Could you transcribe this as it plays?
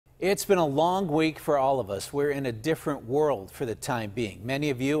It's been a long week for all of us. We're in a different world for the time being. Many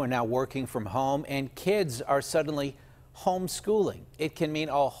of you are now working from home and kids are suddenly homeschooling. It can mean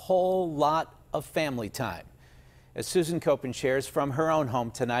a whole lot of family time. As Susan Koeppen shares from her own home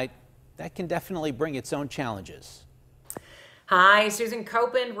tonight, that can definitely bring its own challenges. Hi, Susan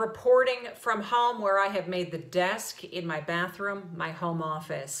Koeppen reporting from home, where I have made the desk in my bathroom my home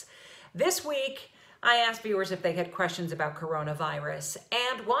office. This week, I asked viewers if they had questions about coronavirus,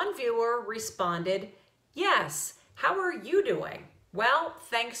 and one viewer responded, "Yes, how are you doing?" Well,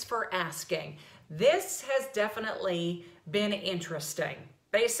 thanks for asking. This has definitely been interesting.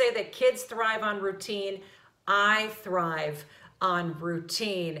 They say that kids thrive on routine. I thrive on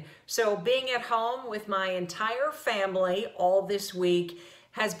routine. So being at home with my entire family all this week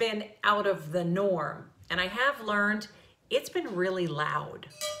has been out of the norm. And I have learned it's been really loud.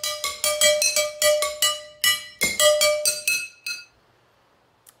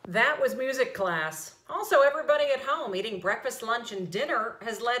 That was music class. Also, everybody at home eating breakfast, lunch, and dinner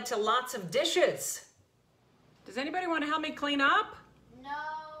has led to lots of dishes. Does anybody want to help me clean up? No.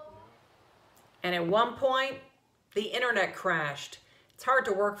 And at one point, the internet crashed. It's hard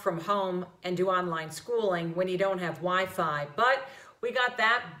to work from home and do online schooling when you don't have Wi-Fi, but we got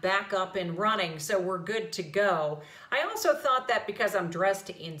that back up and running, so we're good to go. I also thought that because I'm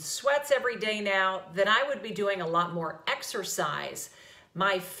dressed in sweats every day now, that I would be doing a lot more exercise.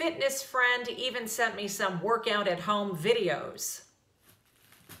 My fitness friend even sent me some workout at home videos.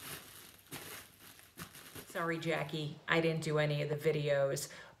 Sorry, Jackie, I didn't do any of the videos.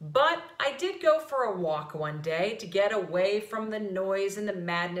 But I did go for a walk one day to get away from the noise and the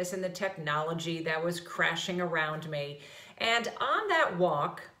madness and the technology that was crashing around me. And on that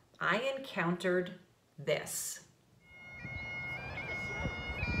walk, I encountered this.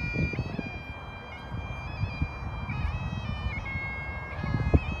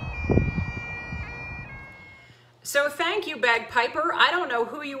 So thank you, bagpiper. I don't know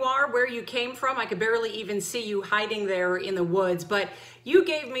who you are, where you came from. I could barely even see you hiding there in the woods, but you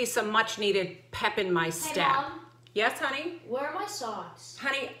gave me some much needed pep in my step. Hey, Mom. Yes, honey? Where are my socks?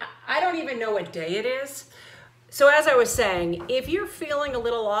 Honey, I don't even know what day it is. So as I was saying, if you're feeling a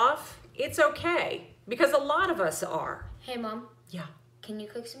little off, it's okay, because a lot of us are. Hey, Mom. Yeah. Can you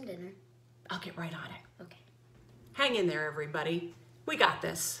cook some dinner? I'll get right on it. Okay. Hang in there, everybody. We got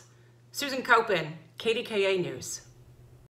this. Susan Koeppen, KDKA News.